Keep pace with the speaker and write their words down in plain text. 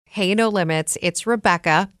Hey, No Limits, it's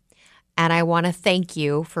Rebecca, and I want to thank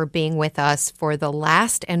you for being with us for the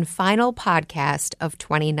last and final podcast of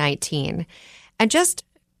 2019. And just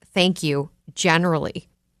thank you generally,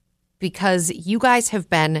 because you guys have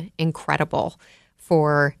been incredible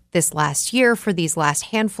for this last year, for these last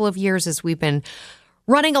handful of years as we've been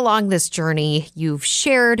running along this journey. You've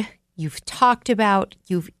shared, you've talked about,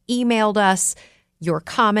 you've emailed us your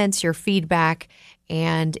comments, your feedback,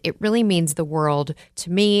 and it really means the world to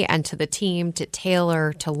me and to the team, to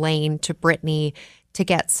Taylor, to Lane, to Brittany, to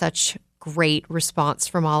get such great response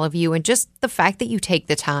from all of you, and just the fact that you take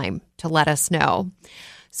the time to let us know.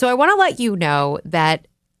 So I want to let you know that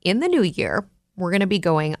in the new year, we're going to be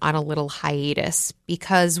going on a little hiatus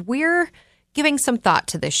because we're giving some thought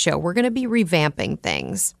to this show. We're going to be revamping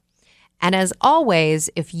things. And as always,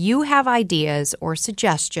 if you have ideas or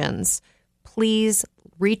suggestions, please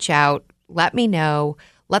reach out. Let me know.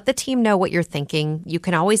 Let the team know what you're thinking. You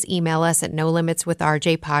can always email us at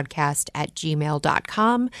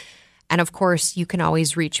nolimitswithrjpodcast@gmail.com. And of course, you can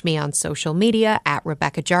always reach me on social media at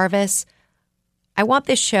Rebecca Jarvis. I want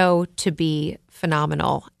this show to be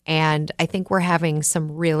phenomenal, and I think we're having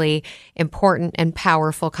some really important and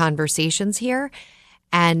powerful conversations here.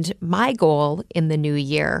 And my goal in the new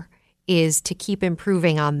year is to keep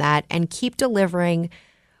improving on that and keep delivering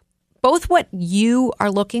both what you are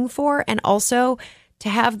looking for and also to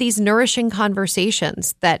have these nourishing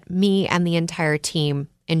conversations that me and the entire team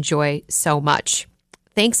enjoy so much.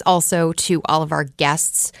 Thanks also to all of our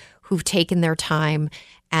guests who've taken their time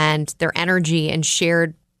and their energy and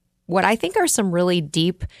shared what I think are some really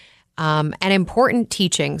deep and important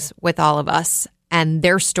teachings with all of us and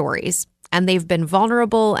their stories. And they've been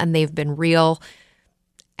vulnerable and they've been real.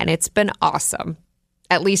 And it's been awesome,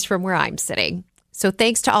 at least from where I'm sitting. So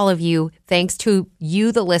thanks to all of you. Thanks to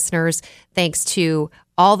you, the listeners. Thanks to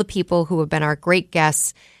all the people who have been our great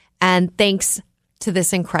guests. And thanks to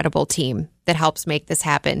this incredible team that helps make this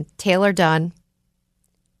happen. Taylor Dunn,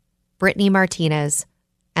 Brittany Martinez,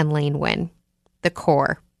 and Lane Wynn. The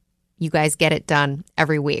core. You guys get it done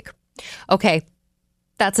every week. Okay,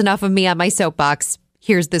 that's enough of me on my soapbox.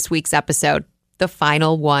 Here's this week's episode, the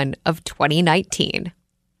final one of 2019.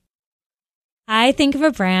 I think of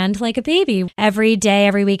a brand like a baby. Every day,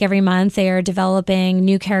 every week, every month, they are developing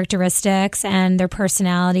new characteristics and their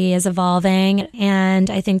personality is evolving. And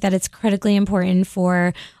I think that it's critically important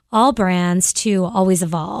for all brands to always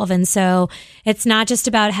evolve. And so it's not just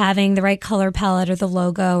about having the right color palette or the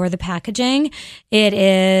logo or the packaging. It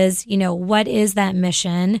is, what is that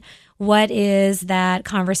mission? What is that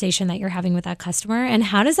conversation that you're having with that customer? And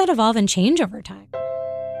how does that evolve and change over time?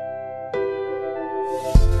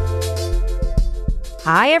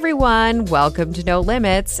 Hi, everyone. Welcome to No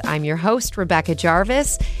Limits. I'm your host, Rebecca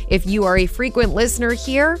Jarvis. If you are a frequent listener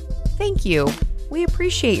here, thank you. We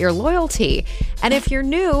appreciate your loyalty. And if you're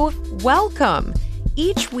new, welcome.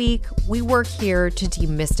 Each week, we work here to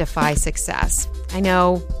demystify success. I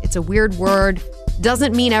know it's a weird word,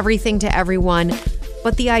 doesn't mean everything to everyone,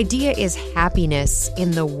 but the idea is happiness in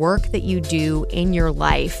the work that you do in your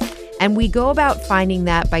life. And we go about finding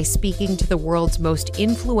that by speaking to the world's most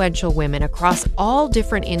influential women across all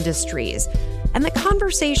different industries. And the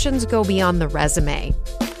conversations go beyond the resume,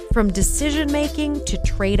 from decision-making to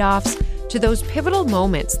trade-offs to those pivotal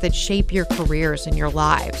moments that shape your careers and your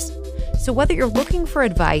lives. So whether you're looking for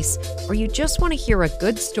advice or you just want to hear a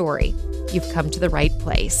good story, you've come to the right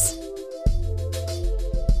place.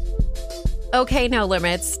 Okay, No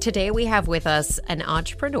Limits. Today we have with us an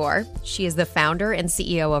entrepreneur. She is the founder and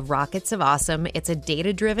CEO of Rockets of Awesome. It's a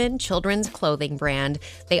data-driven children's clothing brand.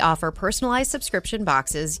 They offer personalized subscription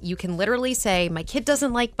boxes. You can literally say, my kid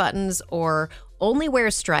doesn't like buttons or only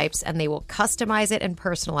wears stripes, and they will customize it and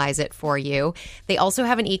personalize it for you. They also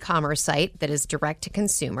have an e-commerce site that is direct to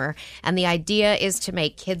consumer, and the idea is to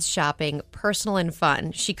make kids shopping personal and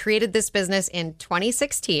fun. She created this business in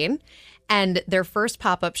 2016. And their first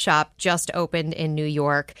pop-up shop just opened in New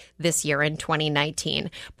York this year in 2019.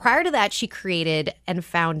 Prior to that, she created and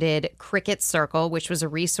founded Cricket Circle, which was a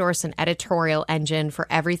resource and editorial engine for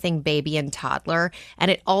everything baby and toddler. And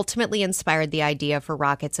it ultimately inspired the idea for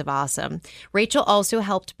Rockets of Awesome. Rachel also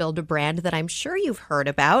helped build a brand that I'm sure you've heard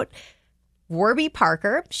about, Warby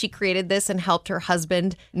Parker. She created this and helped her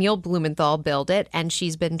husband, Neil Blumenthal, build it. And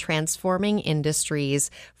she's been transforming industries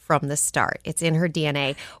from the start. It's in her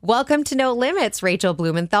DNA. Welcome to No Limits, Rachel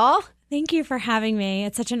Blumenthal. Thank you for having me.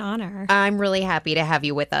 It's such an honor. I'm really happy to have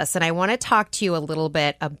you with us. And I want to talk to you a little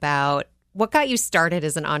bit about what got you started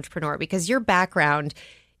as an entrepreneur, because your background,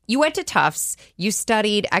 you went to Tufts, you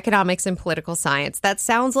studied economics and political science. That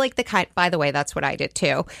sounds like the kind, by the way, that's what I did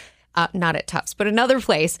too. Not at Tufts, but another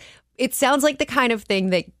place. It sounds like the kind of thing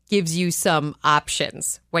that gives you some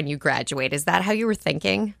options when you graduate. Is that how you were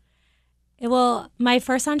thinking? Well, my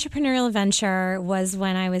first entrepreneurial venture was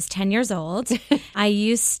when I was 10 years old. I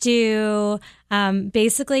used to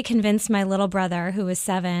basically convince my little brother, who was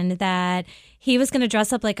 7, that he was going to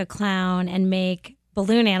dress up like a clown and make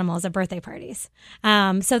balloon animals at birthday parties.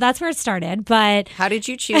 So that's where it started. But how did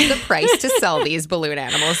you choose the price to sell these balloon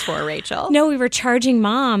animals for, Rachel? No, we were charging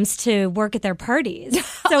moms to work at their parties.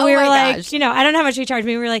 So we were like, gosh. I don't know how much you charge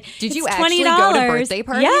me. We were like, did you $20. Actually go to birthday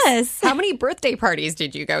parties? Yes. How many birthday parties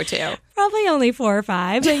did you go to? Probably only 4 or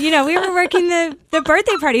 5. But, we were working the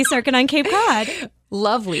birthday party circuit on Cape Cod.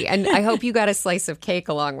 Lovely. And I hope you got a slice of cake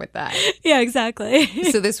along with that. Yeah, exactly.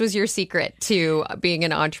 So this was your secret to being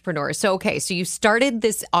an entrepreneur. So, okay, so you started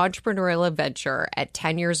this entrepreneurial adventure at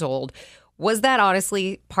 10 years old. Was that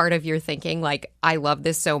honestly part of your thinking? Like, I love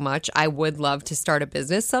this so much, I would love to start a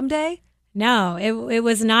business someday? No, it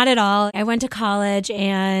was not at all. I went to college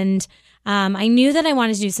and I knew that I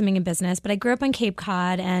wanted to do something in business, but I grew up on Cape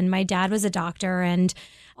Cod and my dad was a doctor and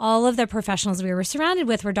all of the professionals we were surrounded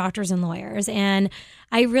with were doctors and lawyers. And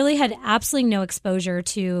I really had absolutely no exposure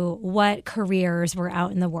to what careers were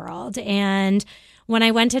out in the world. And when I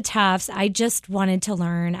went to Tufts, I just wanted to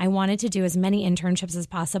learn. I wanted to do as many internships as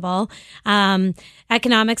possible.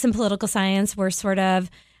 Economics and political science were sort of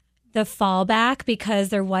the fallback because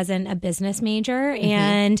there wasn't a business major. Mm-hmm.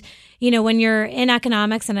 And, when you're in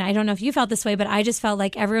economics, and I don't know if you felt this way, but I just felt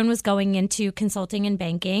like everyone was going into consulting and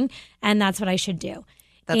banking, and that's what I should do.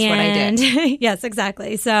 That's what I did. Yes,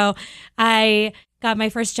 exactly. So I got my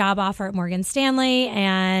first job offer at Morgan Stanley,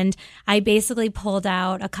 and I basically pulled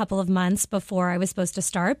out a couple of months before I was supposed to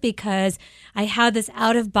start because I had this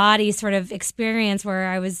out-of-body sort of experience where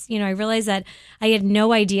I was, I realized that I had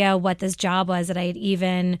no idea what this job was that I had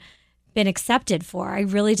even been accepted for. I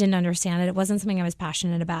really didn't understand it. It wasn't something I was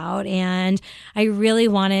passionate about. And I really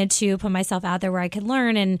wanted to put myself out there where I could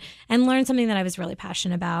learn and learn something that I was really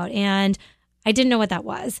passionate about. And I didn't know what that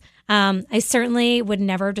was. I certainly would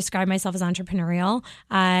never describe myself as entrepreneurial.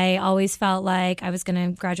 I always felt like I was going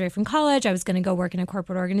to graduate from college. I was going to go work in a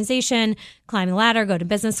corporate organization, climb the ladder, go to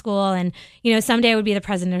business school. And, someday I would be the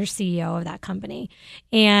president or CEO of that company.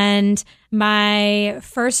 And my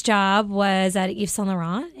first job was at Yves Saint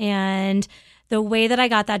Laurent. And the way that I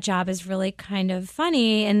got that job is really kind of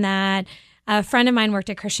funny in that a friend of mine worked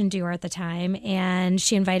at Christian Dior at the time, and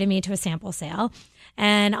she invited me to a sample sale.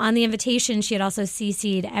 And on the invitation, she had also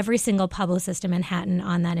CC'd every single publicist in Manhattan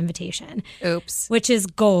on that invitation. Oops. Which is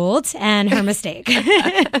gold and her mistake.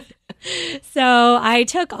 So I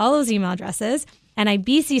took all those email addresses and I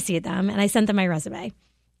BCC'd them and I sent them my resume.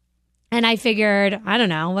 And I figured, I don't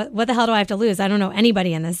know, what the hell do I have to lose? I don't know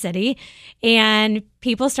anybody in this city. And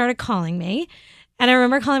people started calling me. And I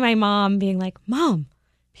remember calling my mom being like, Mom,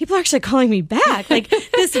 people are actually calling me back. Like,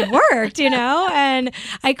 this worked, and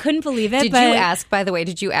I couldn't believe it. Did you ask, by the way,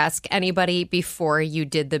 anybody before you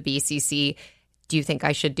did the BCC, do you think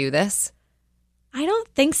I should do this? I don't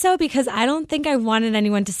think so, because I don't think I wanted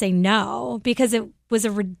anyone to say no, because it was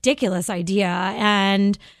a ridiculous idea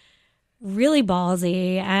and really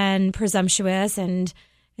ballsy and presumptuous. And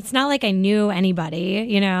it's not like I knew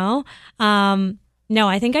anybody, No,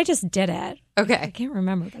 I think I just did it. Okay. I can't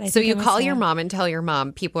remember. But so you call your mom and tell your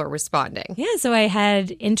mom people are responding. Yeah. So I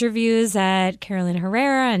had interviews at Carolina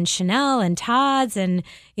Herrera and Chanel and Tod's and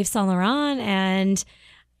Yves Saint Laurent. And,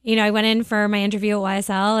 I went in for my interview at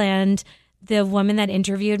YSL, and the woman that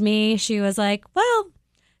interviewed me, she was like,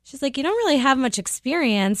 she's like, you don't really have much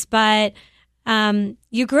experience, but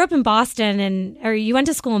you grew up in Boston or you went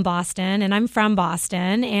to school in Boston, and I'm from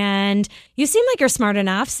Boston, and you seem like you're smart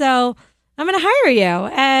enough. So I'm going to hire you.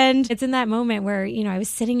 And it's in that moment where, I was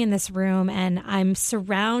sitting in this room and I'm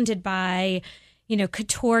surrounded by,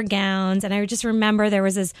 couture gowns. And I just remember there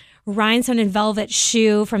was this rhinestone and velvet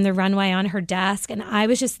shoe from the runway on her desk. And I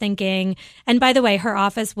was just thinking, and by the way, her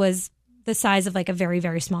office was the size of like a very,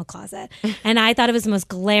 very small closet. And I thought it was the most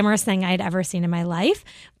glamorous thing I'd ever seen in my life.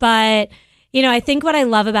 But, I think what I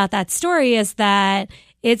love about that story is that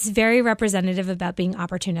it's very representative about being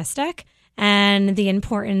opportunistic and the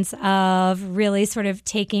importance of really sort of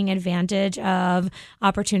taking advantage of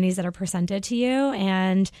opportunities that are presented to you,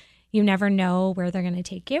 and you never know where they're going to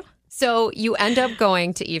take you. So you end up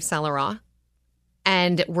going to Yves Saint Laurent,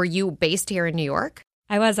 and were you based here in New York?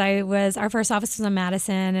 I was. Our first office was on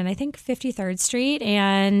Madison and I think 53rd Street,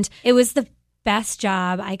 and it was the best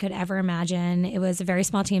job I could ever imagine. It was a very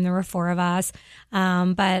small team. There were 4 of us.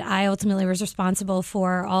 But I ultimately was responsible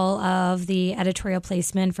for all of the editorial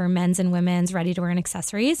placement for men's and women's ready-to-wear and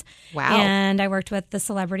accessories. Wow. And I worked with the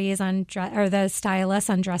celebrities the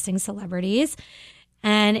stylists on dressing celebrities.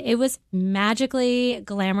 And it was magically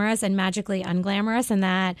glamorous and magically unglamorous in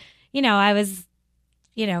that, I was,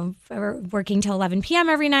 working till 11 p.m.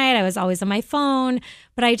 every night. I was always on my phone,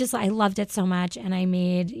 but I loved it so much. And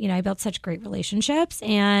I built such great relationships.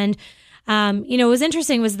 And, what was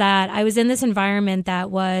interesting was that I was in this environment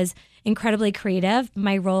that was incredibly creative.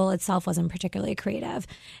 My role itself wasn't particularly creative.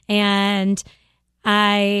 And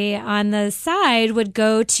I, on the side, would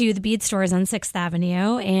go to the bead stores on 6th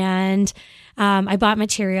Avenue and I bought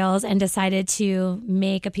materials and decided to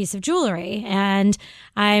make a piece of jewelry. And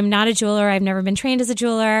I'm not a jeweler. I've never been trained as a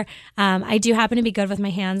jeweler. I do happen to be good with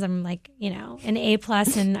my hands. I'm like, an A+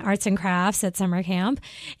 in arts and crafts at summer camp.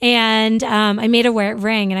 And I made a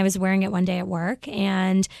ring and I was wearing it one day at work.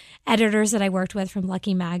 And editors that I worked with from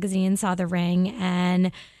Lucky Magazine saw the ring.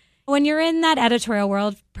 And when you're in that editorial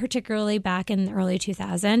world, particularly back in the early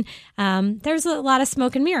 2000, there's a lot of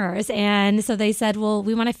smoke and mirrors. And so they said, well,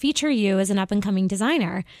 we want to feature you as an up-and-coming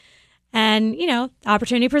designer. And, the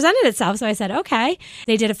opportunity presented itself. So I said, okay.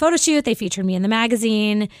 They did a photo shoot. They featured me in the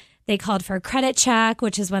magazine. They called for a credit check,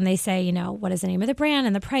 which is when they say, what is the name of the brand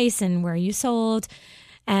and the price and where you sold.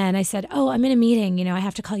 And I said, oh, I'm in a meeting. I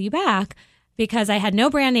have to call you back. Because I had no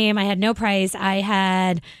brand name, I had no price, I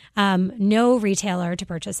had no retailer to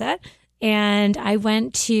purchase it. And I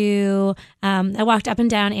I walked up and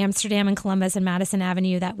down Amsterdam and Columbus and Madison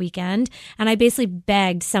Avenue that weekend. And I basically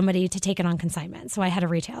begged somebody to take it on consignment. So I had a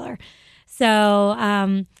retailer.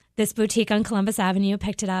 So this boutique on Columbus Avenue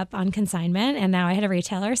picked it up on consignment. And now I had a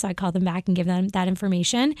retailer. So I called them back and gave them that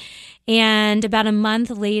information. And about a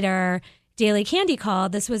month later, Daily Candy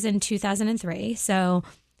called. This was in 2003. So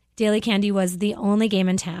Daily Candy was the only game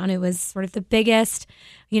in town. It was sort of the biggest,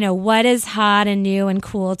 what is hot and new and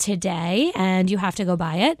cool today, and you have to go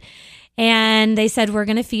buy it. And they said, we're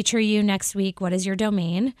going to feature you next week. What is your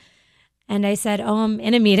domain? And I said, oh, I'm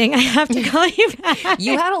in a meeting. I have to call you back.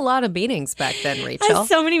 You had a lot of meetings back then, Rachel. I had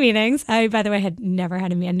so many meetings. I, by the way, had never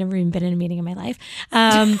had a meeting. I'd never even been in a meeting in my life.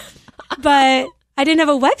 But I didn't have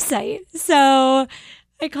a website. So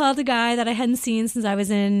I called a guy that I hadn't seen since I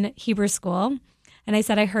was in Hebrew school. And I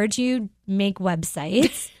said, I heard you make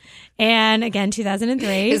websites. And again,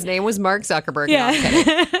 2003. His name was Mark Zuckerberg. Yeah. No, I'm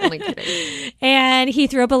kidding. Only kidding. And he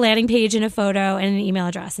threw up a landing page and a photo and an email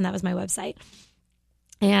address. And that was my website.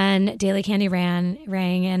 And Daily Candy rang.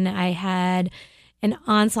 And I had an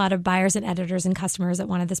onslaught of buyers and editors and customers that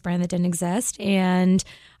wanted this brand that didn't exist. And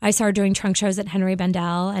I started doing trunk shows at Henry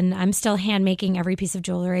Bendel. And I'm still hand making every piece of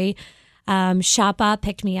jewelry. Shoppa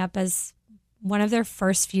picked me up as one of their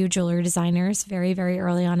first few jewelry designers very, very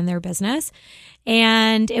early on in their business.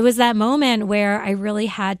 And it was that moment where I really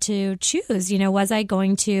had to choose, was I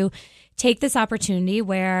going to take this opportunity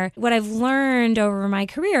where what I've learned over my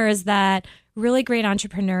career is that really great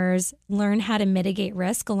entrepreneurs learn how to mitigate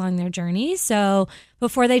risk along their journey. So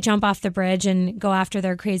before they jump off the bridge and go after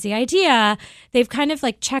their crazy idea, they've kind of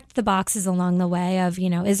checked the boxes along the way of,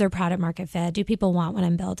 is there product market fit? Do people want what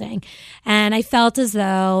I'm building? And I felt as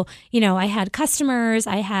though, I had customers,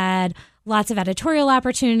 I had lots of editorial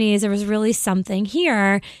opportunities. There was really something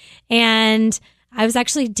here. And I was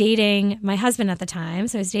actually dating my husband at the time.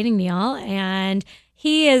 So I was dating Neil, and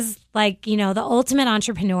he is the ultimate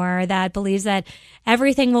entrepreneur that believes that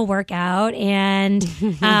everything will work out. And,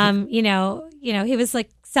 he was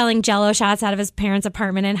selling Jell-O shots out of his parents'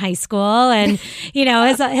 apartment in high school, and,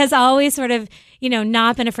 has always sort of,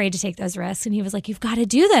 not been afraid to take those risks. And he was like, you've got to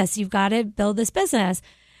do this. You've got to build this business.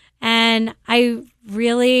 And I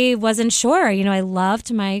really wasn't sure. I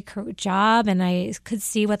loved my job and I could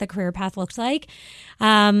see what the career path looked like.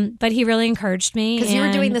 But he really encouraged me. Because you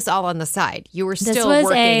were doing this all on the side. You were still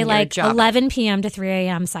working your job. This was a 11 p.m. to 3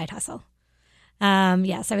 a.m. side hustle.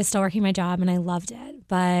 Yes, I was still working my job and I loved it.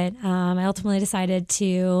 But I ultimately decided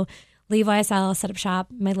to leave YSL, set up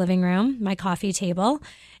shop, my living room, my coffee table.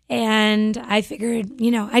 And I figured,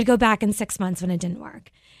 I'd go back in 6 months when it didn't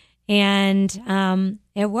work. And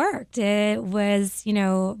it worked. It was,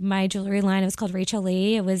 my jewelry line, it was called Rachel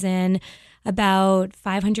Lee. It was in about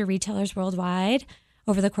 500 retailers worldwide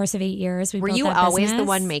over the course of 8 years. Were you always the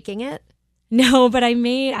one making it? No, but I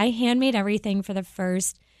handmade everything for the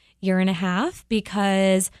first year and a half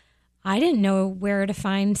because I didn't know where to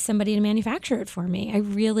find somebody to manufacture it for me. I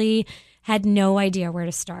really had no idea where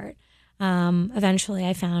to start. Eventually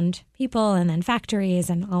I found people and then factories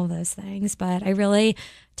and all those things, but I really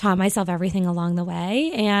taught myself everything along the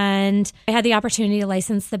way. And I had the opportunity to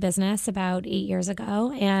license the business about 8 years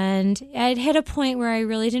ago. And I'd hit a point where I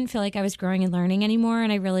really didn't feel like I was growing and learning anymore.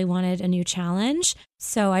 And I really wanted a new challenge.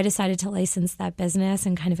 So I decided to license that business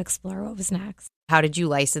and kind of explore what was next. How did you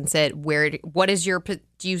license it?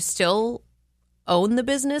 Do you still own the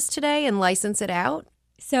business today and license it out?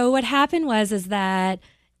 So what happened is that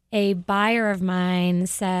a buyer of mine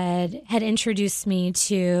had introduced me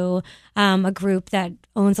to a group that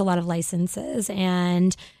owns a lot of licenses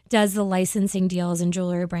and does the licensing deals and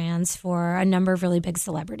jewelry brands for a number of really big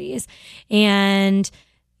celebrities. And,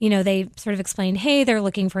 they sort of explained, hey, they're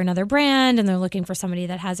looking for another brand and they're looking for somebody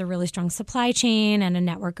that has a really strong supply chain and a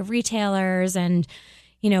network of retailers. And,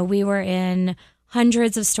 we were in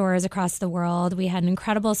hundreds of stores across the world. We had an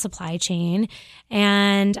incredible supply chain.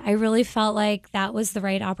 And I really felt like that was the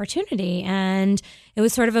right opportunity. And it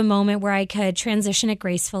was sort of a moment where I could transition it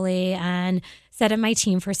gracefully and set up my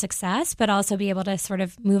team for success, but also be able to sort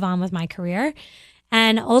of move on with my career.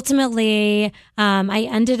 And ultimately, I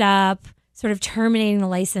ended up sort of terminating the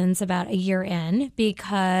license about a year in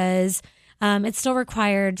because it still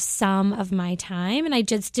required some of my time. And I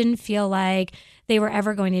just didn't feel like they were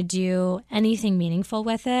ever going to do anything meaningful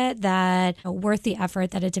with it that worth the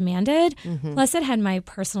effort that it demanded. Mm-hmm. Plus, it had my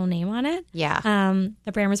personal name on it. Yeah.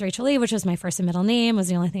 The brand was Rachel Lee, which was my first and middle name, was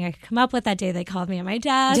the only thing I could come up with that day they called me at my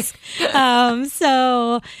desk.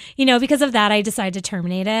 So, because of that, I decided to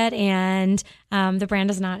terminate it. And the brand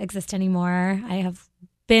does not exist anymore. I have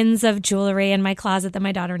bins of jewelry in my closet that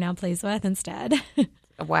my daughter now plays with instead.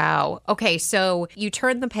 Wow. Okay, so you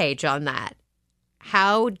turned the page on that.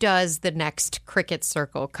 How does the next Cricket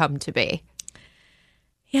Circle come to be?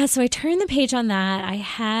 Yeah, so I turned the page on that. I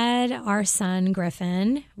had our son,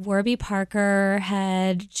 Griffin. Warby Parker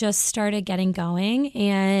had just started getting going.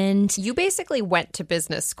 And you basically went to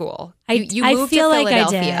business school. You moved feel to like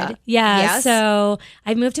Philadelphia. I did. Yeah, yes? So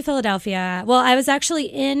I moved to Philadelphia. Well, I was actually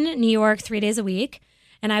in New York 3 days a week.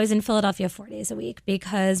 And I was in Philadelphia 4 days a week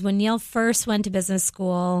because when Neil first went to business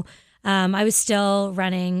school, I was still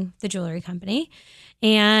running the jewelry company.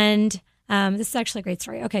 And this is actually a great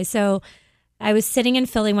story. Okay, so I was sitting in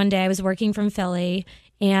Philly one day. I was working from Philly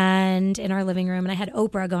and in our living room, and I had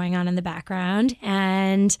Oprah going on in the background.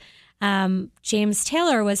 And James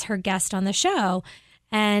Taylor was her guest on the show.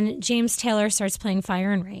 And James Taylor starts playing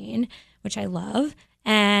Fire and Rain, which I love.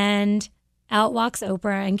 And out walks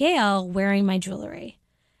Oprah and Gail wearing my jewelry.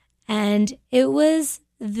 And it was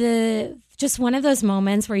just one of those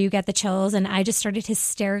moments where you get the chills, and I just started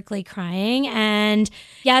hysterically crying. And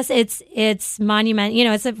yes, it's monument.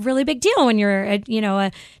 It's a really big deal when you're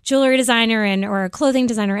a jewelry designer or a clothing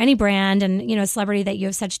designer, any brand, and a celebrity that you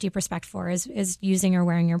have such deep respect for is using or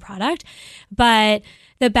wearing your product. But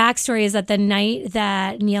the backstory is that the night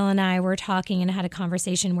that Neil and I were talking and had a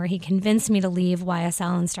conversation where he convinced me to leave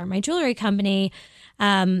YSL and start my jewelry company,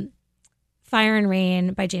 Fire and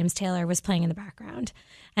Rain by James Taylor was playing in the background.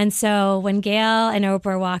 And so when Gail and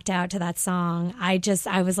Oprah walked out to that song, I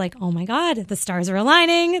was like, oh my God, the stars are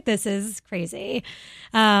aligning. This is crazy.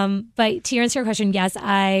 But to answer your question, yes,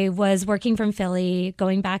 I was working from Philly,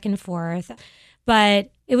 going back and forth.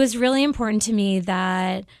 But it was really important to me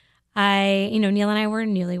that Neil and I were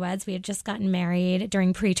newlyweds. We had just gotten married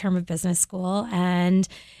during pre-term of business school. And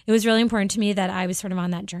it was really important to me that I was sort of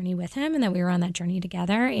on that journey with him and that we were on that journey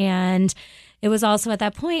together. And it was also at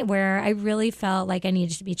that point where I really felt like I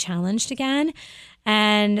needed to be challenged again.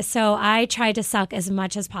 And so I tried to suck as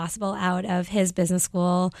much as possible out of his business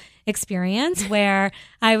school experience where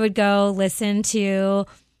I would go listen to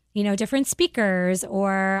different speakers,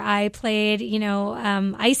 or I played,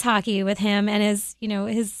 ice hockey with him and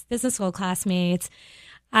his business school classmates.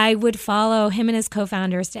 I would follow him and his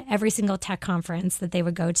co-founders to every single tech conference that they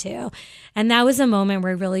would go to. And that was a moment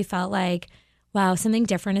where I really felt like, wow, something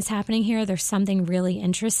different is happening here. There's something really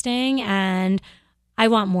interesting, and I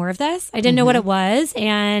want more of this. I didn't know what it was.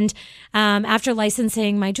 And after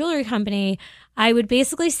licensing my jewelry company, I would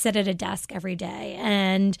basically sit at a desk every day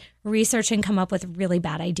and research and come up with really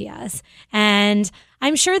bad ideas. And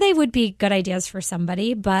I'm sure they would be good ideas for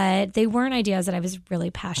somebody, but they weren't ideas that I was really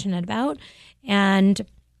passionate about. And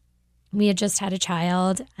we had just had a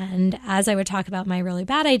child. And as I would talk about my really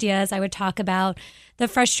bad ideas, I would talk about the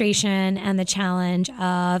frustration and the challenge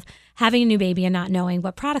of having a new baby and not knowing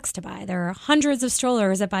what products to buy. There are hundreds of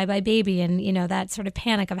strollers at Buy Buy Baby, and that sort of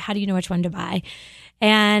panic of how do you know which one to buy.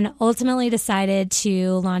 And ultimately decided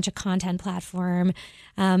to launch a content platform,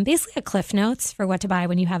 basically a Cliff Notes for what to buy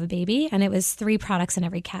when you have a baby. And it was 3 products in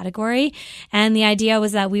every category. And the idea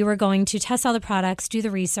was that we were going to test all the products, do the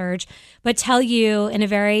research, but tell you in a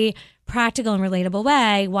very practical and relatable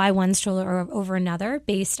way why one stroller over another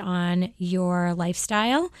based on your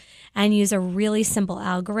lifestyle, and use a really simple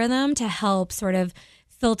algorithm to help sort of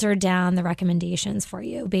filter down the recommendations for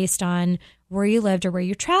you based on where you lived or where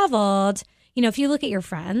you traveled. If you look at your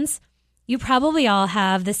friends, you probably all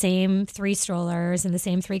have the same 3 strollers and the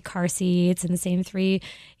same 3 car seats and the same 3,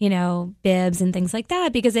 bibs and things like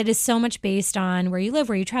that, because it is so much based on where you live,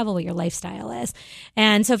 where you travel, what your lifestyle is.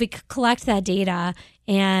 And so if we collect that data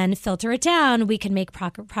and filter it down, we can make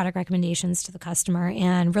product recommendations to the customer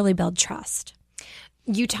and really build trust.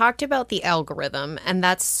 You talked about the algorithm, and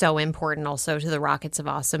that's so important also to the Rockets of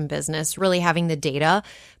Awesome business, really having the data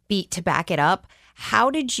to back it up.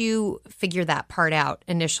 How did you figure that part out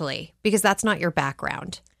initially? Because that's not your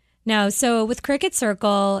background. No. So with Cricut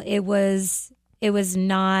Circle, it was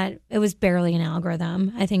barely an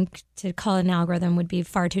algorithm. I think to call it an algorithm would be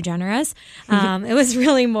far too generous. It was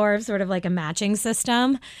really more of sort of like a matching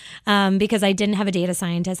system because I didn't have a data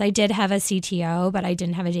scientist. I did have a CTO, but I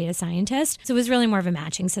didn't have a data scientist. So it was really more of a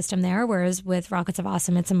matching system there, whereas with Rockets of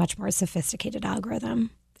Awesome, it's a much more sophisticated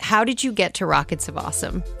algorithm. How did you get to Rockets of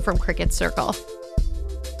Awesome from Cricut Circle?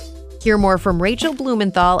 Hear more from Rachel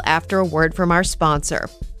Blumenthal after a word from our sponsor.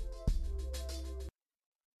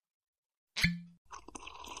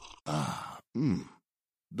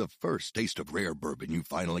 The first taste of rare bourbon you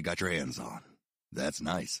finally got your hands on. That's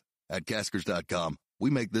nice. At Caskers.com, we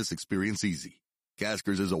make this experience easy.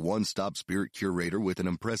 Caskers is a one-stop spirit curator with an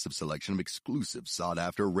impressive selection of exclusive,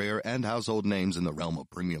 sought-after, rare, and household names in the realm of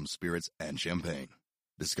premium spirits and champagne.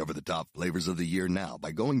 Discover the top flavors of the year now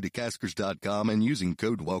by going to Caskers.com and using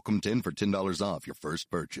code WELCOME10 for $10 off your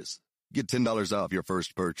first purchase. Get $10 off your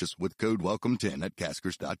first purchase with code WELCOME10 at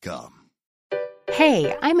Caskers.com.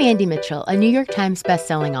 Hey, I'm Andy Mitchell, a New York Times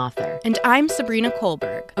bestselling author. And I'm Sabrina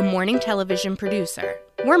Kohlberg, a morning television producer.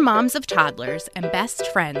 We're moms of toddlers and best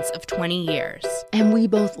friends of 20 years. And we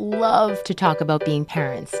both love to talk about being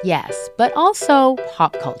parents, yes, but also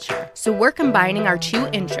pop culture. So we're combining our 2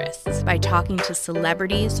 interests by talking to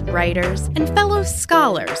celebrities, writers, and fellow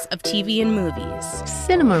scholars of TV and movies.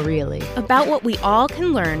 Cinema, really. About what we all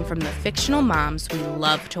can learn from the fictional moms we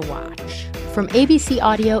love to watch. From ABC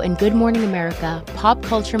Audio and Good Morning America, Pop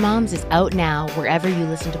Culture Moms is out now wherever you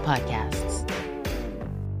listen to podcasts.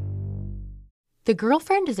 The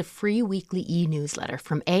Girlfriend is a free weekly e-newsletter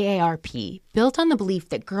from AARP built on the belief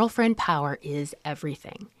that girlfriend power is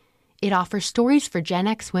everything. It offers stories for Gen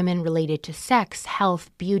X women related to sex, health,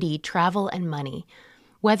 beauty, travel, and money.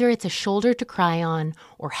 Whether it's a shoulder to cry on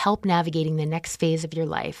or help navigating the next phase of your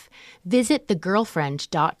life, visit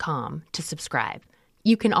thegirlfriend.com to subscribe.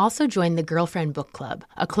 You can also join the Girlfriend Book Club,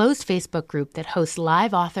 a closed Facebook group that hosts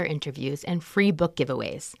live author interviews and free book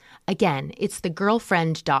giveaways. Again, it's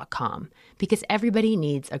thegirlfriend.com, because everybody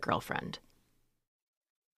needs a girlfriend.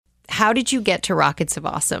 How did you get to Rockets of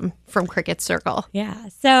Awesome from Cricut Circle? Yeah.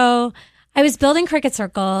 So I was building Cricut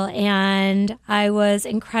Circle, and I was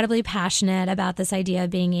incredibly passionate about this idea of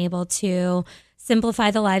being able to simplify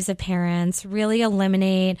the lives of parents, really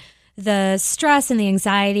eliminate the stress and the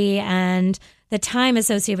anxiety and the time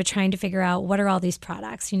associated with trying to figure out what are all these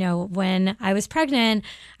products. When I was pregnant,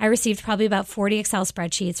 I received probably about 40 Excel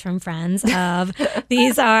spreadsheets from friends of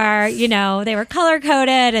these are, they were color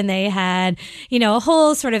coded and they had, a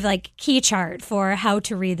whole sort of like key chart for how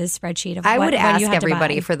to read this spreadsheet of I what would you ask had to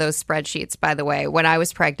everybody buy. for those spreadsheets, by the way. When I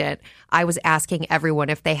was pregnant, I was asking everyone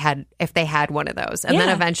if they had one of those. And then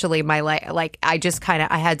eventually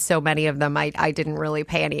I had so many of them, I didn't really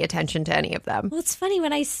pay any attention to any of them. Well, it's funny.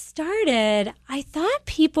 When I started, I thought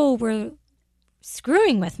people were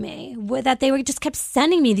screwing with me, that they were just kept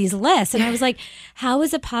sending me these lists. And I was like, how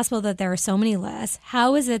is it possible that there are so many lists?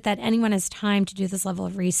 How is it that anyone has time to do this level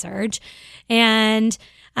of research? And,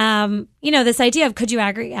 this idea of could you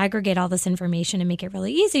aggregate all this information and make it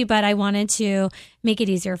really easy? But I wanted to make it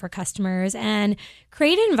easier for customers and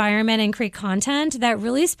create an environment and create content that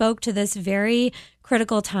really spoke to this very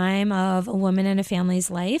critical time of a woman and a family's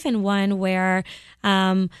life, and one where,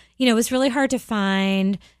 it was really hard to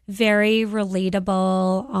find very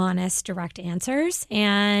relatable, honest, direct answers.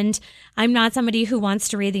 And I'm not somebody who wants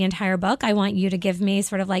to read the entire book. I want you to give me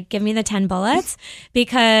the 10 bullets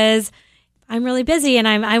because I'm really busy and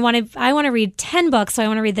I want to read 10 books. So I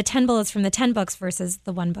want to read the 10 bullets from the 10 books versus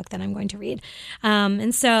the one book that I'm going to read.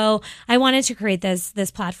 And so I wanted to create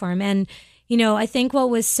this platform. And I think what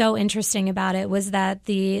was so interesting about it was that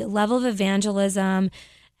the level of evangelism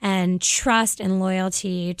and trust and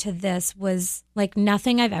loyalty to this was like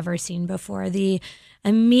nothing I've ever seen before. The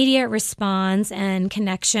immediate response and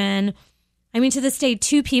connection. I mean, to this day,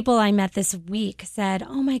 2 people I met this week said,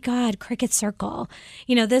 "Oh my God, Cricut Circle."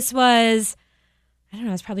 This was, I don't know,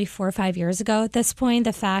 it was probably 4 or 5 years ago at this point.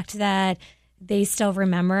 The fact that they still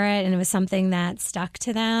remember it and it was something that stuck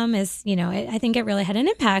to them is, I think it really had an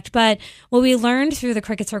impact. But what we learned through the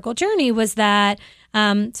Cricut Circle journey was that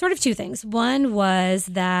sort of 2 things. One was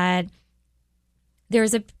that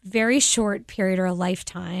there's a very short period or a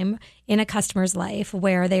lifetime in a customer's life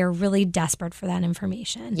where they are really desperate for that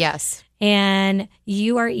information. Yes. And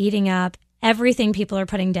you are eating up everything people are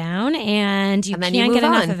putting down, and you can't get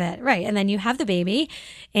enough of it. Right. And then you have the baby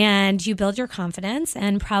and you build your confidence,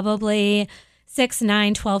 and probably 6,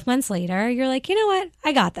 9, 12 months later, you're like, you know what?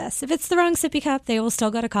 I got this. If it's the wrong sippy cup, they will still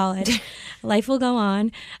go to college. Life will go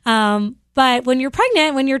on. But when you're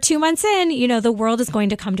pregnant, when you're 2 months in, the world is going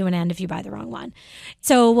to come to an end if you buy the wrong one.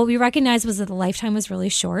 So what we recognized was that the lifetime was really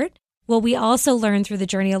short. Well, we also learned through the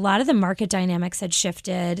journey, a lot of the market dynamics had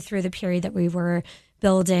shifted through the period that we were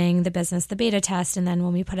building the business, the beta test, and then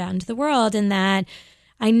when we put it out into the world, and that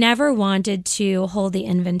I never wanted to hold the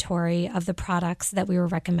inventory of the products that we were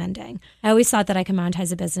recommending. I always thought that I could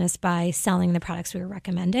monetize a business by selling the products we were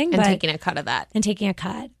recommending. And taking a cut of that. And taking a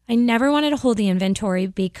cut. I never wanted to hold the inventory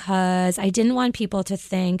because I didn't want people to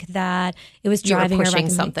think that it was driving you were pushing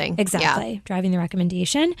something. Exactly. Driving the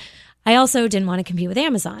recommendation. I also didn't want to compete with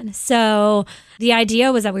Amazon. So the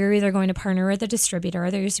idea was that we were either going to partner with a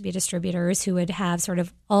distributor. There used to be distributors who would have sort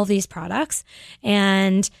of all these products,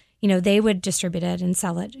 and they would distribute it and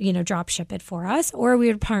sell it, drop ship it for us, or we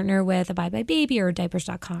would partner with a Buy Buy Baby or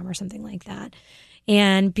diapers.com or something like that,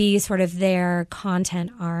 and be sort of their content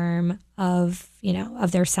arm of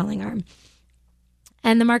their selling arm.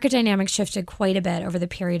 And the market dynamics shifted quite a bit over the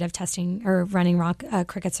period of testing or running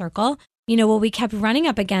Cricket Circle. What we kept running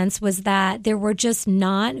up against was that there were just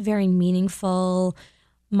not very meaningful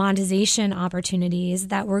monetization opportunities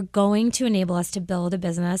that were going to enable us to build a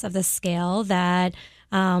business of the scale that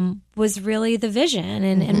was really the vision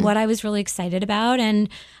and what I was really excited about. And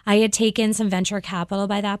I had taken some venture capital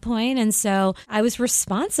by that point. And so I was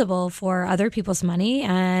responsible for other people's money.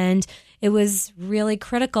 And it was really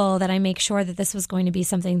critical that I make sure that this was going to be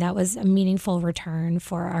something that was a meaningful return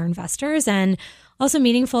for our investors, and also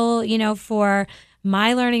meaningful, for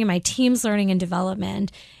my learning and my team's learning and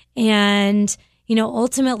development. And,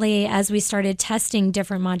 ultimately, as we started testing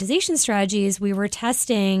different monetization strategies, we were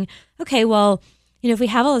testing, okay, well, if we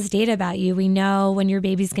have all this data about you, we know when your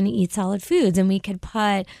baby's going to eat solid foods, and we could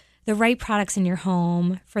put the right products in your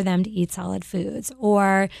home for them to eat solid foods.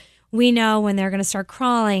 Or we know when they're going to start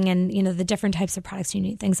crawling and, the different types of products you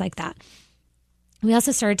need, things like that. We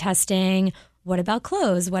also started testing, what about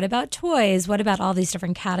clothes? What about toys? What about all these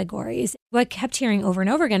different categories? What I kept hearing over and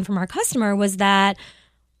over again from our customer was that,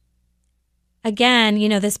 again,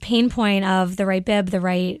 this pain point of the right bib, the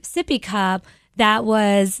right sippy cup, that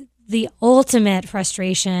was the ultimate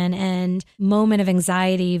frustration and moment of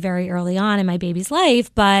anxiety very early on in my baby's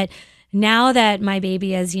life. But now that my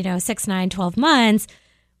baby is, 6, 9, 12 months,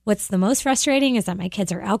 what's the most frustrating is that my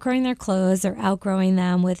kids are outgrowing their clothes. They're outgrowing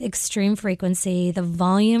them with extreme frequency. The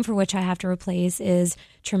volume for which I have to replace is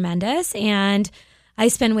tremendous. And I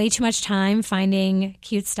spend way too much time finding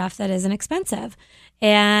cute stuff that isn't expensive.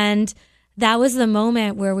 And that was the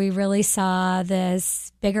moment where we really saw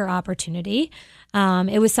this bigger opportunity.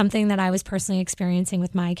 It was something that I was personally experiencing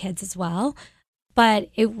with my kids as well. But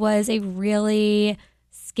it was a really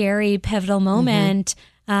scary, pivotal moment,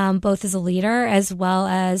 both as a leader as well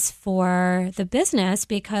as for the business,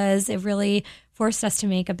 because it really forced us to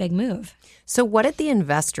make a big move. So what did the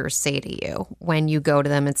investors say to you when you go to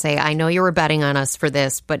them and say, I know you were betting on us for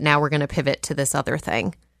this, but now we're going to pivot to this other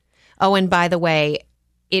thing? Oh, and by the way,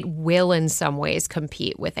 it will in some ways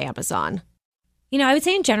compete with Amazon. I would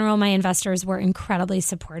say in general, my investors were incredibly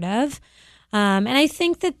supportive. And I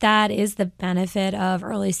think that is the benefit of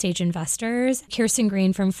early stage investors. Kirsten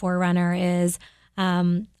Green from Forerunner is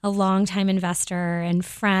a longtime investor and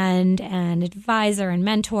friend and advisor and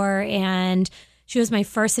mentor. And she was my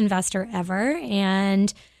first investor ever.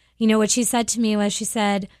 And, what she said to me was, she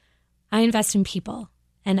said, I invest in people,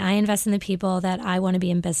 and I invest in the people that I want to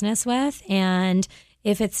be in business with. And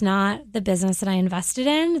if it's not the business that I invested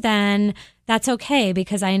in, then that's okay,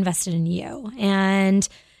 because I invested in you. And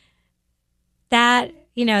that,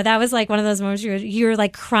 that was like one of those moments you're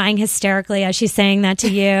like crying hysterically as she's saying that to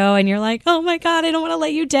you. And you're like, oh my God, I don't want to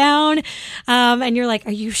let you down. And you're like,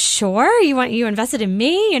 are you sure you invested in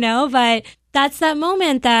me? But that's that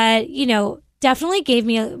moment that, definitely gave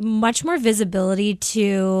me much more visibility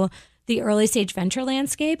to the early stage venture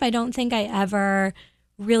landscape. I don't think I ever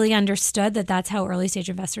really understood that that's how early stage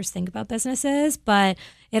investors think about businesses, but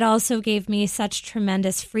it also gave me such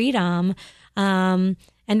tremendous freedom and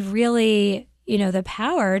really, the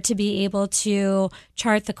power to be able to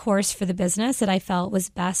chart the course for the business that I felt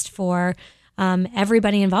was best for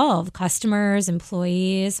everybody involved, customers,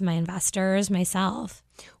 employees, my investors, myself.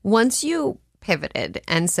 Once you pivoted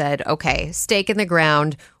and said, okay, stake in the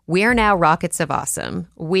ground, we are now Rockets of Awesome.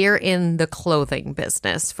 We're in the clothing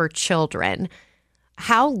business for children.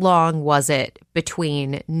 How long was it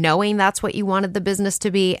between knowing that's what you wanted the business to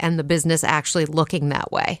be and the business actually looking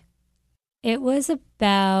that way? It was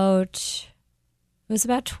about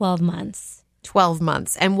 12 months. 12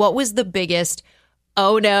 months. And what was the biggest,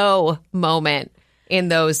 oh no, moment in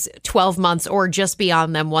those 12 months or just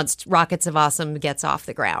beyond them once Rockets of Awesome gets off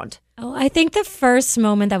the ground? Oh, I think the first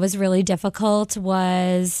moment that was really difficult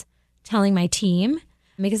was telling my team,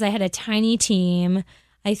 because I had a tiny team.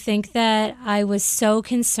 I think that I was so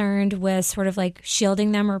concerned with sort of like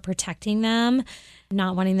shielding them or protecting them,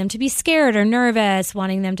 not wanting them to be scared or nervous,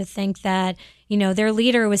 wanting them to think that, their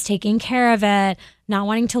leader was taking care of it, not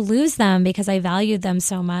wanting to lose them because I valued them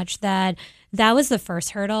so much that was the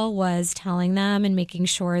first hurdle, was telling them and making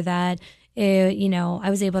sure that, I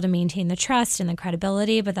was able to maintain the trust and the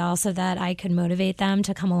credibility, but also that I could motivate them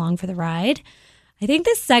to come along for the ride. I think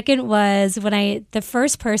the second was the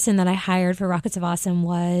first person that I hired for Rockets of Awesome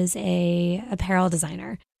was a apparel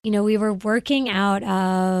designer. We were working out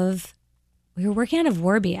of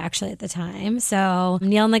Warby actually at the time. So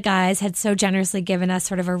Neil and the guys had so generously given us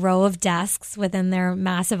sort of a row of desks within their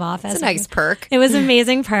massive office. It's a nice perk. It was an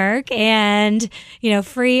amazing perk, and,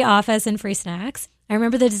 free office and free snacks. I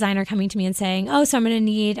remember the designer coming to me and saying, so I'm going to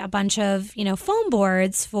need a bunch of, foam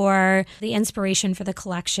boards for the inspiration for the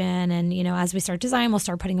collection. And, as we start design, we'll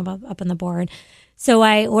start putting them up on the board. So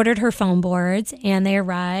I ordered her foam boards, and they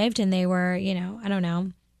arrived, and they were,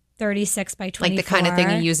 36 by 24. Like the kind of thing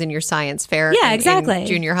you use in your science fair. Yeah, exactly. In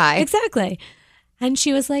junior high. Exactly. And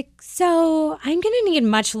she was like, so I'm going to need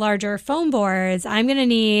much larger foam boards. I'm going to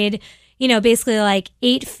need, basically like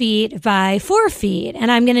 8 feet by 4 feet.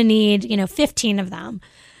 And I'm going to need, 15 of them.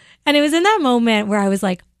 And it was in that moment where I was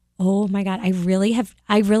like, oh my God, I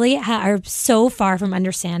really are so far from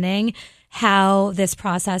understanding how this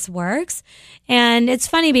process works. And it's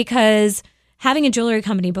funny because having a jewelry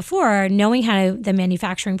company before, knowing how the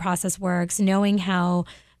manufacturing process works, knowing how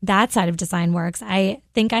that side of design works, I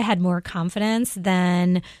think I had more confidence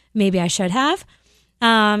than maybe I should have.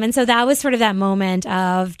 And so that was sort of that moment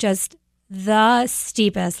of just the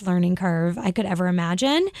steepest learning curve I could ever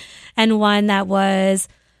imagine, and one that was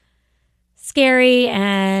scary.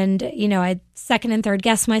 And, I second and third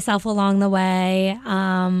guessed myself along the way,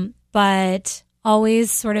 but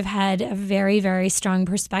always sort of had a very, very strong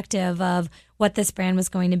perspective of what this brand was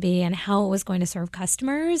going to be and how it was going to serve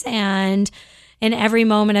customers. And in every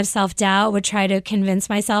moment of self-doubt would try to convince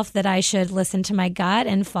myself that I should listen to my gut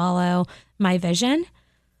and follow my vision.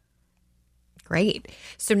 Great.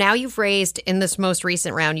 So now you've raised, in this most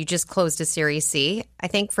recent round, you just closed a Series C, I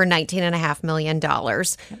think for $19.5 million.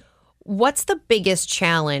 What's the biggest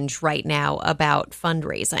challenge right now about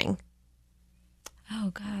fundraising?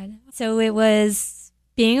 Oh, God. So it was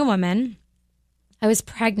being a woman. I was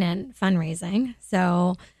pregnant fundraising.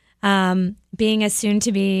 So being a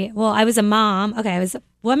soon-to-be, I was a mom. Okay, I was a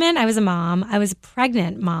woman. I was a mom. I was a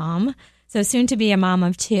pregnant mom. So soon-to-be a mom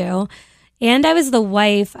of 2. And I was the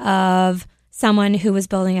wife of someone who was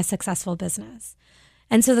building a successful business.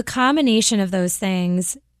 And so the combination of those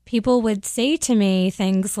things, people would say to me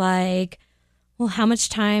things like, well, how much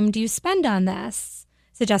time do you spend on this?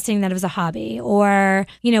 Suggesting that it was a hobby, or,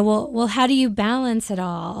 well, how do you balance it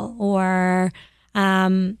all? Or,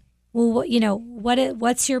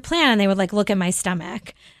 what's your plan? And they would like look at my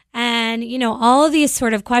stomach, and, all of these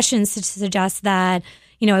sort of questions to suggest that,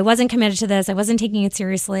 I wasn't committed to this. I wasn't taking it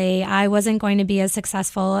seriously. I wasn't going to be as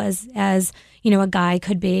successful as a guy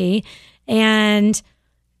could be. And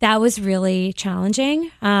that was really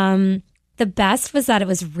challenging. The best was that it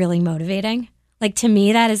was really motivating. Like, to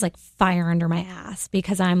me, that is like fire under my ass,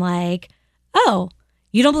 because I'm like, oh,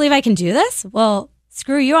 you don't believe I can do this? Well,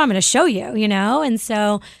 screw you. I'm going to show you, And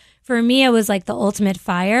so for me, it was like the ultimate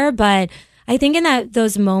fire. But I think in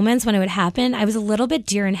those moments when it would happen, I was a little bit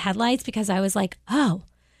deer in headlights, because I was like, oh,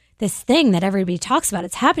 this thing that everybody talks about,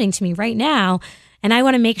 it's happening to me right now. And I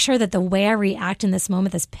want to make sure that the way I react in this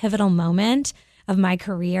moment, this pivotal moment of my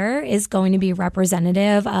career, is going to be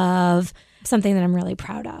representative of something that I'm really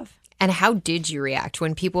proud of. And how did you react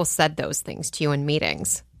when people said those things to you in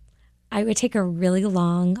meetings? I would take a really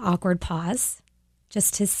long, awkward pause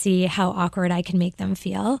just to see how awkward I can make them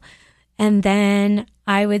feel. And then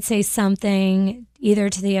I would say something either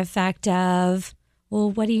to the effect of, well,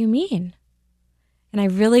 what do you mean? And I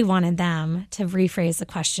really wanted them to rephrase the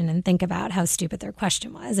question and think about how stupid their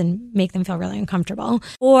question was and make them feel really uncomfortable.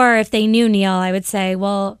 Or if they knew Neil, I would say,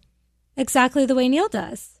 well, exactly the way Neil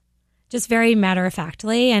does. Just very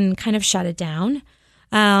matter-of-factly, and kind of shut it down.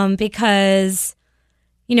 Because,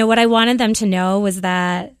 what I wanted them to know was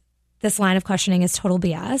that this line of questioning is total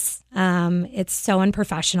BS. It's so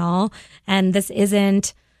unprofessional. And this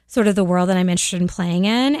isn't sort of the world that I'm interested in playing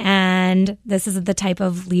in. And this isn't the type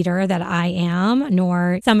of leader that I am,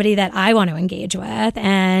 nor somebody that I want to engage with.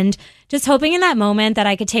 And just hoping in that moment that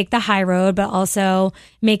I could take the high road, but also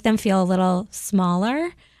make them feel a little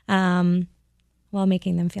smaller, while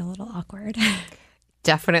making them feel a little awkward.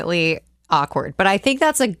 Definitely awkward. But I think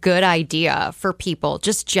that's a good idea for people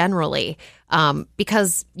just generally,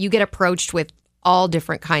 because you get approached with all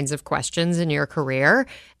different kinds of questions in your career.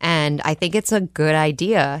 And I think it's a good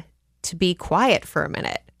idea to be quiet for a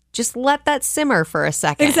minute. Just let that simmer for a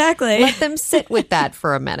second. Exactly. Let them sit with that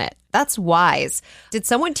for a minute. That's wise. Did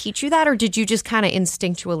someone teach you that, or did you just kind of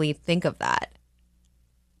instinctually think of that?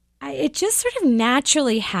 It just sort of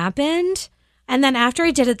naturally happened. And then after I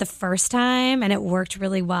did it the first time and it worked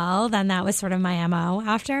really well, then that was sort of my MO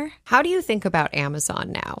after. How do you think about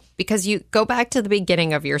Amazon now? Because you go back to the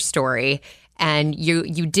beginning of your story, and you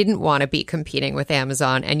didn't want to be competing with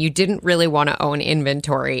Amazon, and you didn't really want to own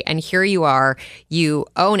inventory. And here you are, you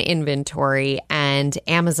own inventory, and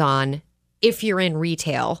Amazon, if you're in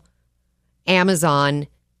retail, Amazon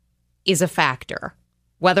is a factor.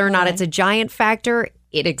 Whether or not it's a giant factor,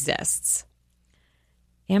 it exists.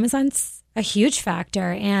 Amazon's a huge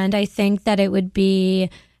factor. And I think that it would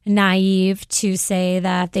be naive to say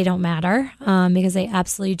that they don't matter, because they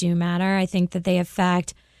absolutely do matter. I think that they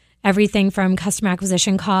affect everything from customer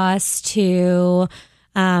acquisition costs to,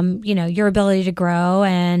 your ability to grow.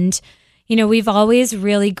 And, we've always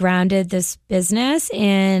really grounded this business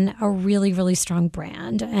in a really, really strong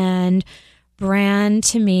brand. And brand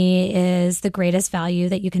to me is the greatest value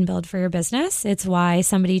that you can build for your business. It's why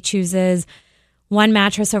somebody chooses one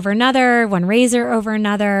mattress over another, one razor over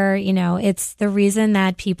another. It's the reason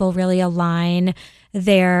that people really align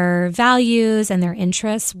their values and their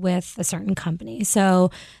interests with a certain company. So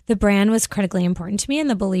the brand was critically important to me, and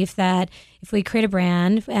the belief that if we create a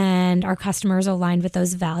brand and our customers are aligned with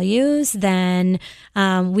those values, then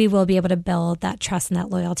we will be able to build that trust and that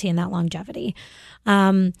loyalty and that longevity.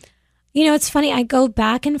 It's funny. I go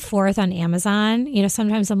back and forth on Amazon.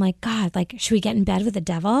 Sometimes I'm like, God, should we get in bed with the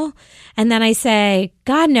devil? And then I say,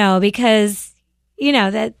 God, no, because,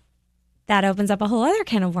 that opens up a whole other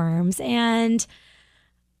can of worms. And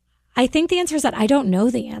I think the answer is that I don't know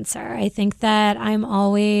the answer. I think that I'm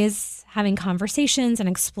always having conversations and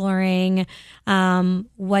exploring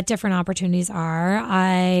what different opportunities are.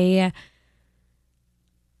 I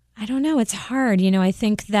don't know. It's hard. I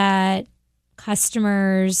think that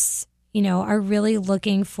customers, are really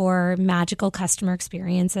looking for magical customer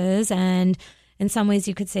experiences. And in some ways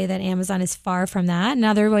you could say that Amazon is far from that. In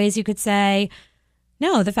other ways you could say,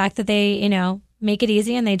 no, the fact that they, make it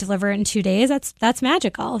easy and they deliver it in 2 days, that's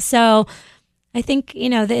magical. So I think,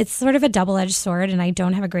 it's sort of a double-edged sword, and I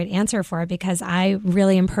don't have a great answer for it because I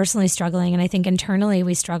really am personally struggling. And I think internally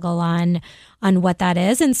we struggle on what that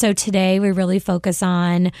is. And so today we really focus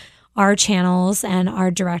on our channels and our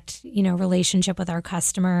direct, relationship with our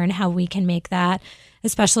customer and how we can make that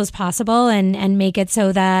as special as possible and make it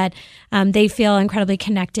so that they feel incredibly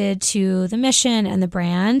connected to the mission and the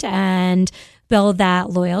brand and build that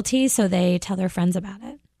loyalty so they tell their friends about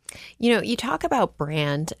it. You talk about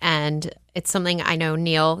brand, and it's something I know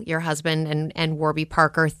Neil, your husband, and Warby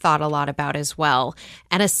Parker thought a lot about as well.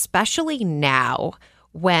 And especially now,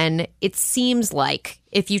 when it seems like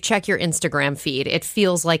if you check your Instagram feed, it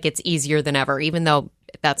feels like it's easier than ever, even though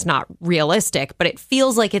that's not realistic, but it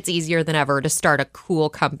feels like it's easier than ever to start a cool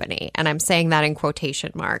company. And I'm saying that in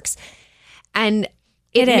quotation marks. And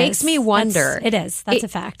it makes me wonder. That's a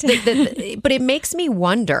fact. But it makes me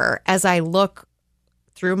wonder as I look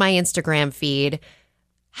through my Instagram feed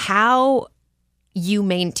how you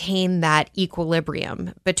maintain that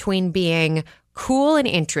equilibrium between being cool and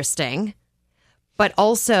interesting, but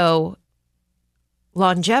also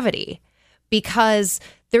longevity, because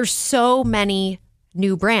there's so many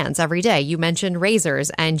new brands every day. You mentioned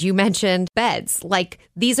razors and you mentioned beds.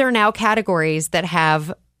 These are now categories that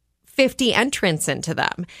have 50 entrants into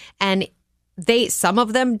them. And some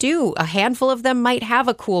of them do. A handful of them might have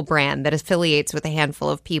a cool brand that affiliates with a handful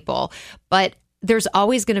of people, but there's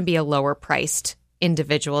always going to be a lower priced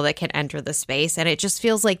individual that can enter the space. And it just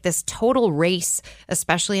feels like this total race,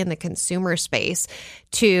 especially in the consumer space,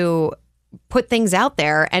 to put things out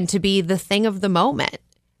there and to be the thing of the moment.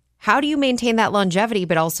 How do you maintain that longevity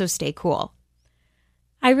but also stay cool?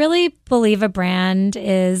 I really believe a brand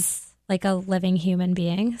is like a living human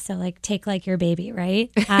being. So take your baby,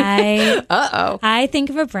 right? I think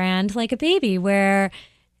of a brand like a baby where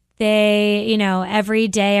they, every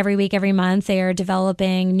day, every week, every month, they are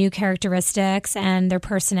developing new characteristics and their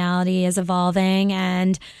personality is evolving.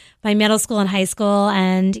 And by middle school and high school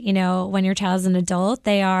and, when your child is an adult,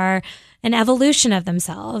 they are an evolution of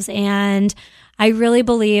themselves. And I really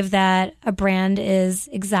believe that a brand is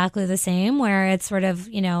exactly the same, where it's sort of,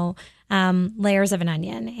 layers of an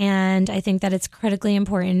onion. And I think that it's critically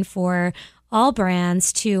important for all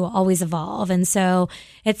brands to always evolve. And so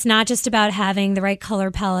it's not just about having the right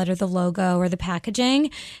color palette or the logo or the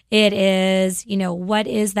packaging. It is, what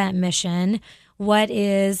is that mission? What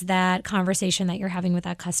is that conversation that you're having with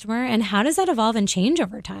that customer? And how does that evolve and change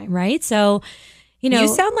over time, right? So, you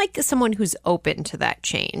sound like someone who's open to that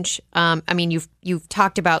change. You've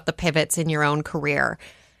talked about the pivots in your own career.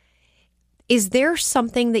 Is there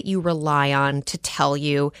something that you rely on to tell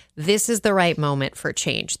you this is the right moment for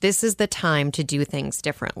change? This is the time to do things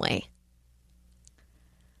differently?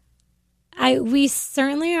 We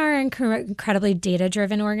certainly are an incredibly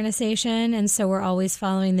data-driven organization, and so we're always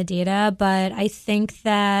following the data. But I think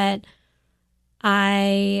that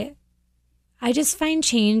I just find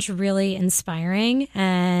change really inspiring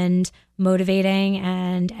and motivating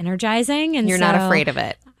and energizing. And you're not afraid of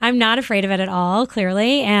it. I'm not afraid of it at all,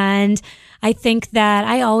 clearly. And I think that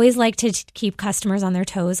I always like to keep customers on their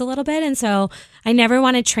toes a little bit. And so I never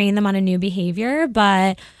want to train them on a new behavior,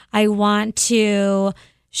 but I want to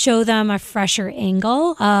show them a fresher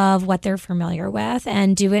angle of what they're familiar with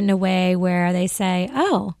and do it in a way where they say,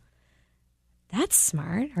 oh, that's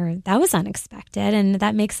smart, or that was unexpected, and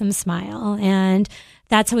that makes them smile. And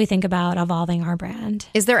that's how we think about evolving our brand.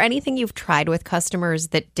 Is there anything you've tried with customers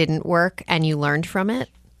that didn't work and you learned from it?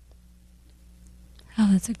 Oh,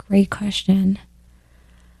 that's a great question.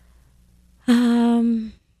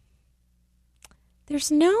 There's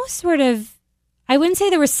no sort of, I wouldn't say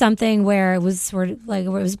there was something where it was sort of like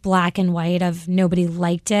where it was black and white of nobody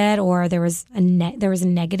liked it, or there was a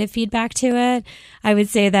negative feedback to it. I would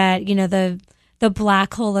say that, the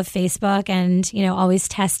black hole of Facebook and, always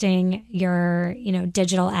testing your,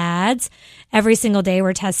 digital ads. Every single day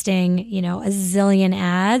we're testing, a zillion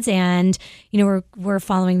ads, and, we're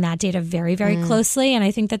following that data very, very closely. And I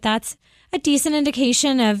think that that's a decent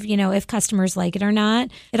indication of, if customers like it or not.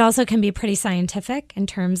 It also can be pretty scientific in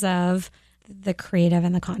terms of the creative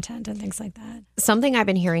and the content and things like that. Something I've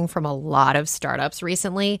been hearing from a lot of startups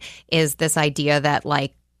recently is this idea that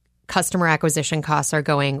customer acquisition costs are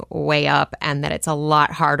going way up and that it's a lot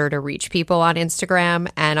harder to reach people on Instagram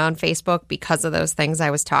and on Facebook because of those things I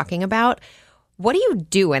was talking about. What do you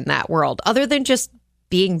do in that world other than just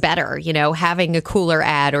being better, having a cooler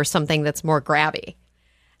ad or something that's more grabby?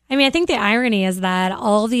 I think the irony is that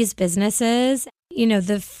all these businesses,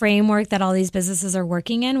 the framework that all these businesses are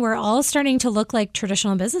working in, we're all starting to look like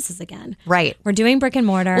traditional businesses again. Right. We're doing brick and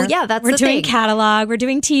mortar. Well, yeah, that's we're the doing thing. Catalog. We're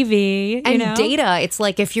doing TV. And data, it's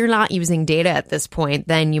like if you're not using data at this point,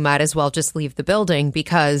 then you might as well just leave the building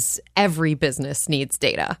because every business needs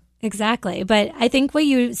data. Exactly. But I think what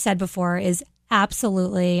you said before is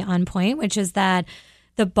absolutely on point, which is that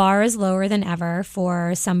the bar is lower than ever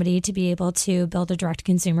for somebody to be able to build a direct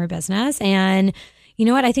consumer business. And you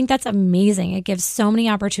know what? I think that's amazing. It gives so many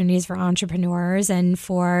opportunities for entrepreneurs and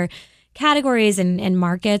for categories and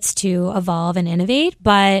markets to evolve and innovate.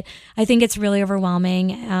 But I think it's really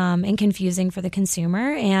overwhelming and confusing for the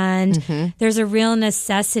consumer. And there's a real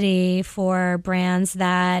necessity for brands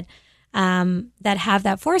that have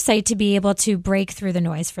that foresight to be able to break through the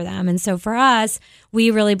noise for them. And so for us, we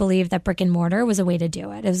really believe that brick and mortar was a way to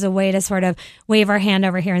do it. It was a way to sort of wave our hand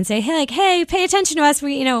over here and say, hey, pay attention to us.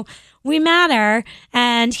 We matter.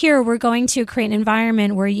 And here we're going to create an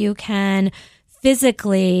environment where you can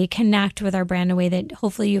physically connect with our brand in a way that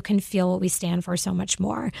hopefully you can feel what we stand for so much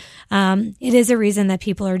more. It is a reason that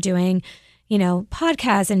people are doing,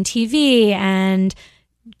 podcasts and TV and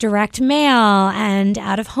direct mail and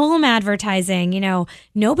out-of-home advertising.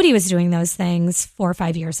 Nobody was doing those things 4 or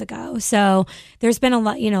 5 years ago. So there's been a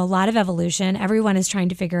lot of evolution. Everyone is trying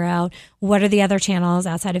to figure out what are the other channels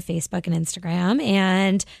outside of Facebook and Instagram,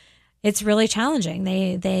 and it's really challenging.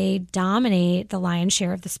 They dominate the lion's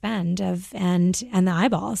share of the spend and the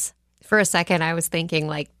eyeballs. For a second, I was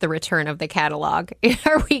thinking the return of the catalog.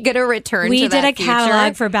 Are we going to return to that We did a future?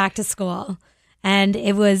 catalog for back to school, and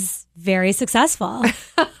it was very successful.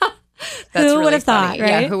 That's who would have funny. thought,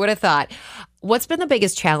 right? Yeah, who would have thought? What's been the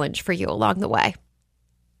biggest challenge for you along the way?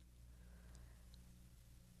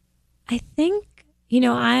 I think,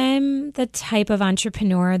 I'm the type of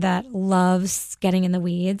entrepreneur that loves getting in the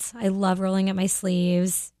weeds. I love rolling up my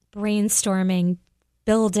sleeves, brainstorming,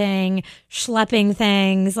 building, schlepping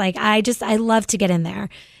things. I love to get in there.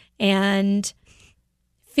 And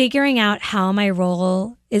figuring out how my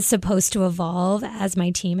role is supposed to evolve as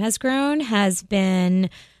my team has grown has been,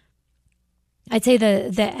 I'd say,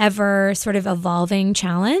 the ever sort of evolving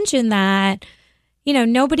challenge in that,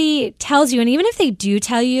 nobody tells you. And even if they do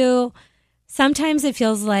tell you, sometimes it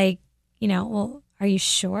feels like, well, are you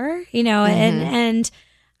sure? And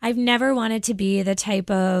I've never wanted to be the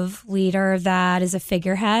type of leader that is a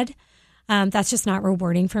figurehead. That's just not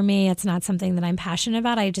rewarding for me. It's not something that I'm passionate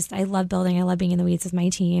about. I love building. I love being in the weeds with my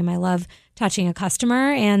team. I love touching a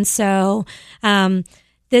customer. And so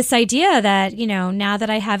this idea that, now that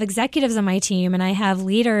I have executives on my team and I have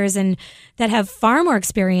leaders and that have far more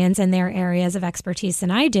experience in their areas of expertise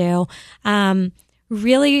than I do,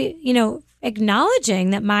 really, acknowledging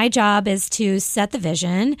that my job is to set the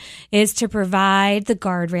vision, is to provide the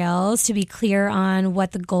guardrails, to be clear on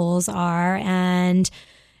what the goals are and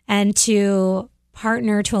to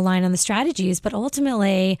partner to align on the strategies. But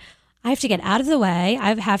ultimately, I have to get out of the way.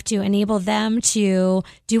 I have to enable them to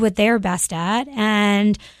do what they're best at.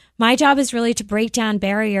 And my job is really to break down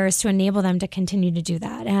barriers to enable them to continue to do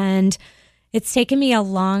that. And it's taken me a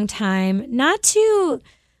long time not to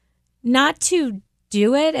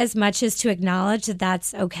do it as much as to acknowledge that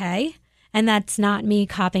that's okay. And that's not me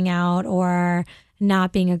copping out or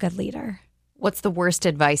not being a good leader. What's the worst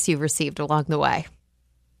advice you've received along the way?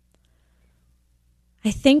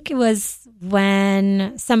 I think it was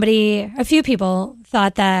when a few people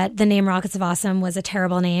thought that the name Rockets of Awesome was a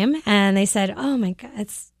terrible name. And they said, oh my God,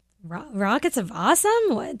 it's Rockets of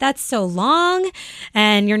Awesome? That's so long.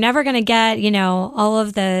 And you're never going to get, all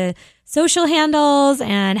of the social handles.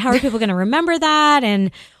 And how are people going to remember that? And,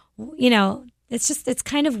 it's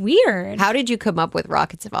kind of weird. How did you come up with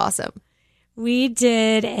Rockets of Awesome? We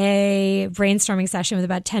did a brainstorming session with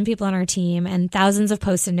about 10 people on our team and thousands of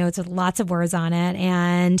Post-it notes with lots of words on it.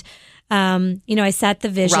 And, I set the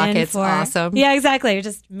vision Rockets for... Awesome. Yeah, exactly. We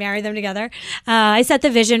just marry them together. I set the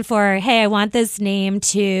vision for, hey, I want this name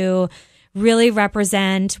to really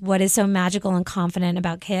represent what is so magical and confident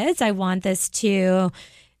about kids. I want this to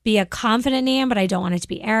be a confident name, but I don't want it to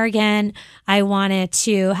be arrogant. I want it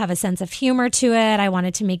to have a sense of humor to it. I want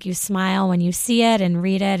it to make you smile when you see it and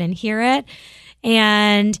read it and hear it.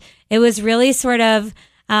 And it was really sort of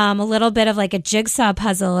a little bit of like a jigsaw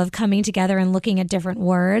puzzle of coming together and looking at different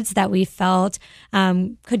words that we felt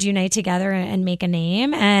could unite together and make a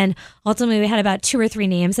name. And ultimately, we had about 2 or 3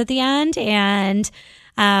 names at the end. And,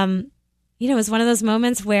 it was one of those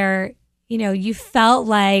moments where you felt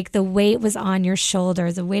like the weight was on your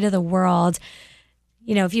shoulders, the weight of the world.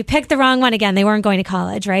 If you picked the wrong one, again, they weren't going to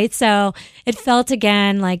college, right? So it felt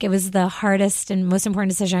again like it was the hardest and most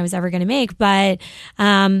important decision I was ever going to make. But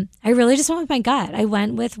I really just went with my gut. I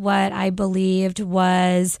went with what I believed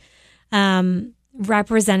was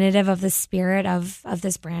representative of the spirit of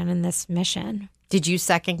this brand and this mission. Did you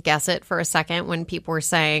second guess it for a second when people were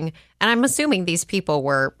saying, and I'm assuming these people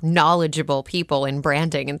were knowledgeable people in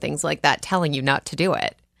branding and things like that, telling you not to do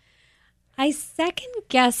it? I second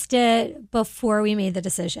guessed it before we made the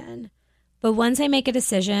decision. But once I make a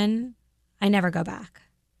decision, I never go back.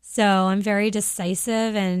 So I'm very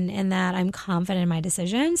decisive in that I'm confident in my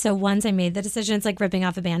decision. So once I made the decision, it's like ripping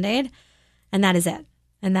off a Band-Aid, and that is it.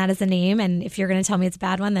 And that is the name. And if you're going to tell me it's a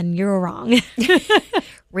bad one, then you're wrong.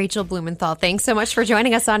 Rachel Blumenthal, thanks so much for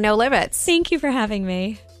joining us on No Limits. Thank you for having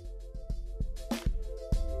me.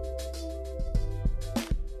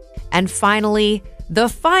 And finally, the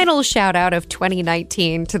final shout out of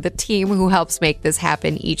 2019 to the team who helps make this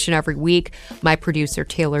happen each and every week. My producer,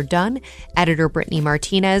 Taylor Dunn, editor, Brittany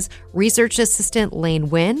Martinez, research assistant,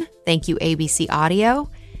 Lane Wynn. Thank you, ABC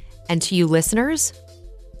Audio. And to you listeners,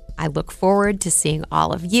 I look forward to seeing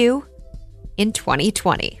all of you in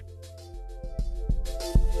 2020.